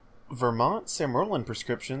Vermont Sermorelin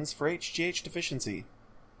prescriptions for HGH deficiency.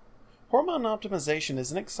 Hormone optimization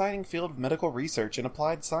is an exciting field of medical research and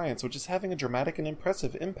applied science which is having a dramatic and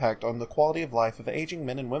impressive impact on the quality of life of aging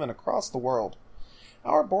men and women across the world.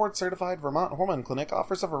 Our board-certified Vermont Hormone Clinic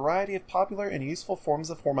offers a variety of popular and useful forms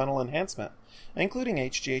of hormonal enhancement, including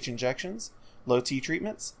HGH injections, low-T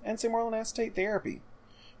treatments, and sermorelin acetate therapy.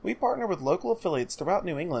 We partner with local affiliates throughout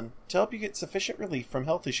New England to help you get sufficient relief from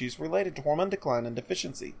health issues related to hormone decline and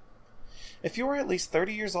deficiency. If you are at least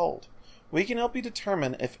 30 years old, we can help you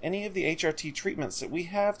determine if any of the HRT treatments that we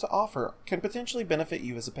have to offer can potentially benefit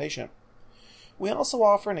you as a patient. We also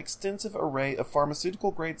offer an extensive array of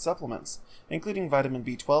pharmaceutical-grade supplements, including vitamin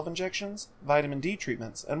B12 injections, vitamin D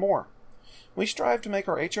treatments, and more. We strive to make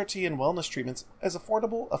our HRT and wellness treatments as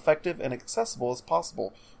affordable, effective, and accessible as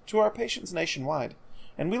possible to our patients nationwide,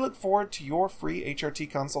 and we look forward to your free HRT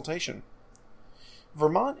consultation.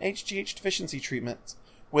 Vermont HGH Deficiency treatments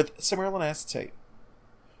with sermorelin acetate.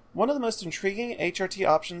 One of the most intriguing HRT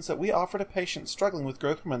options that we offer to patients struggling with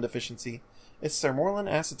growth hormone deficiency is sermorelin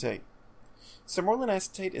acetate. Sermorelin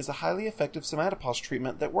acetate is a highly effective somatopause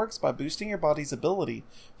treatment that works by boosting your body's ability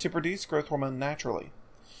to produce growth hormone naturally.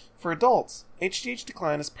 For adults, HGH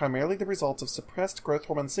decline is primarily the result of suppressed growth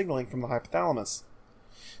hormone signaling from the hypothalamus.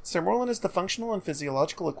 Sermorelin is the functional and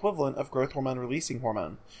physiological equivalent of growth hormone releasing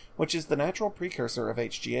hormone, which is the natural precursor of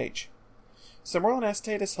HGH. Sermorelin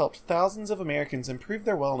acetate has helped thousands of Americans improve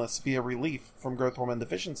their wellness via relief from growth hormone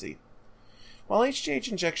deficiency. While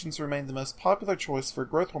HGH injections remain the most popular choice for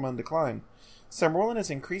growth hormone decline, sermorelin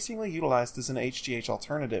is increasingly utilized as an HGH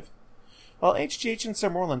alternative. While HGH and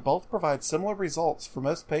sermorelin both provide similar results for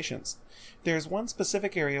most patients, there is one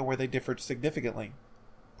specific area where they differ significantly: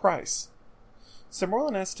 price.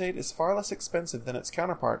 Sermorelin acetate is far less expensive than its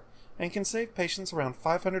counterpart and can save patients around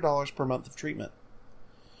 $500 per month of treatment.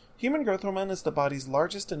 Human growth hormone is the body's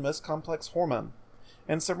largest and most complex hormone,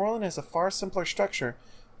 and sermorelin has a far simpler structure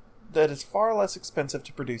that is far less expensive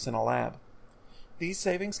to produce in a lab. These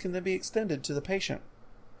savings can then be extended to the patient.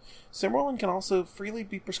 Sermorelin can also freely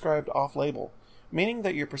be prescribed off-label, meaning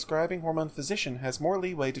that your prescribing hormone physician has more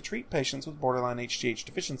leeway to treat patients with borderline HGH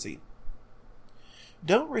deficiency.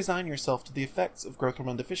 Don't resign yourself to the effects of growth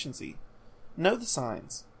hormone deficiency. Know the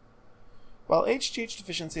signs. While HGH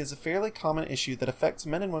deficiency is a fairly common issue that affects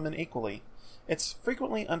men and women equally, it's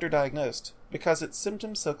frequently underdiagnosed because its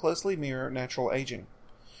symptoms so closely mirror natural aging.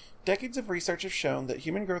 Decades of research have shown that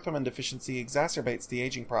human growth hormone deficiency exacerbates the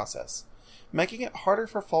aging process, making it harder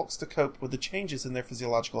for folks to cope with the changes in their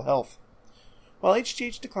physiological health. While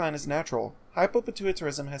HGH decline is natural,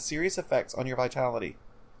 hypopituitarism has serious effects on your vitality.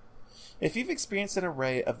 If you've experienced an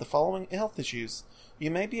array of the following health issues,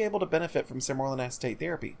 you may be able to benefit from sermorelin acetate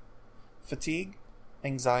therapy: fatigue,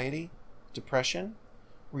 anxiety, depression,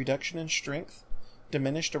 reduction in strength,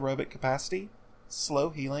 diminished aerobic capacity,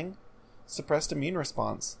 slow healing, suppressed immune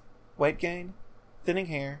response, weight gain, thinning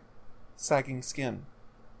hair, sagging skin.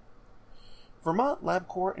 Vermont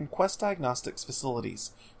LabCorp and Quest Diagnostics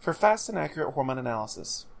facilities for fast and accurate hormone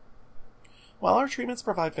analysis. While our treatments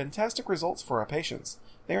provide fantastic results for our patients,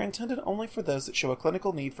 they are intended only for those that show a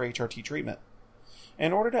clinical need for HRT treatment.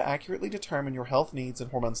 In order to accurately determine your health needs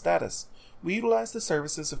and hormone status, we utilize the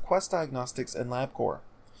services of Quest Diagnostics and LabCorp.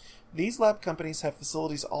 These lab companies have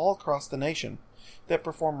facilities all across the nation that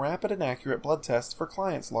perform rapid and accurate blood tests for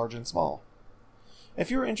clients large and small. If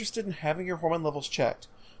you are interested in having your hormone levels checked,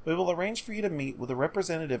 we will arrange for you to meet with a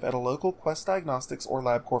representative at a local Quest Diagnostics or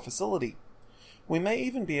LabCorp facility. We may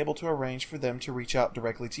even be able to arrange for them to reach out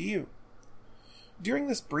directly to you. During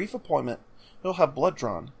this brief appointment, you'll have blood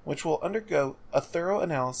drawn, which will undergo a thorough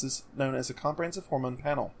analysis known as a comprehensive hormone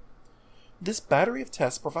panel. This battery of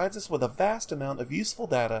tests provides us with a vast amount of useful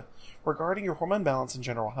data regarding your hormone balance and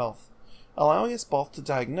general health, allowing us both to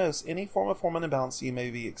diagnose any form of hormone imbalance you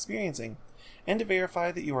may be experiencing and to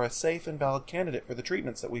verify that you are a safe and valid candidate for the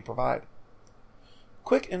treatments that we provide.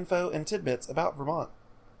 Quick info and tidbits about Vermont.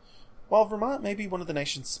 While Vermont may be one of the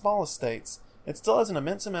nation's smallest states, it still has an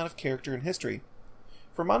immense amount of character and history.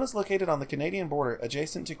 Vermont is located on the Canadian border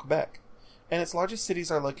adjacent to Quebec, and its largest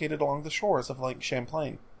cities are located along the shores of Lake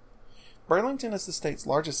Champlain. Burlington is the state's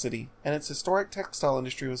largest city, and its historic textile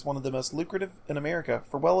industry was one of the most lucrative in America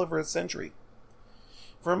for well over a century.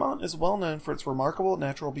 Vermont is well known for its remarkable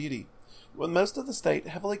natural beauty, with most of the state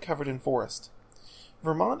heavily covered in forest.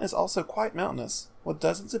 Vermont is also quite mountainous, with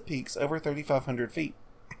dozens of peaks over 3,500 feet.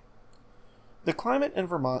 The climate in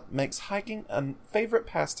Vermont makes hiking a favorite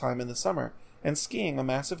pastime in the summer and skiing a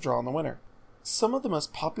massive draw in the winter. Some of the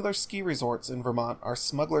most popular ski resorts in Vermont are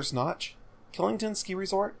Smuggler's Notch, Killington Ski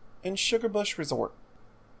Resort, and Sugarbush Resort.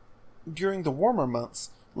 During the warmer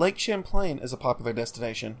months, Lake Champlain is a popular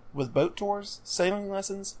destination, with boat tours, sailing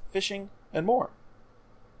lessons, fishing, and more.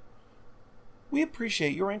 We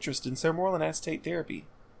appreciate your interest in Sermorelin acetate therapy.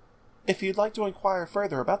 If you'd like to inquire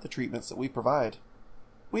further about the treatments that we provide,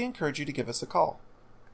 we encourage you to give us a call.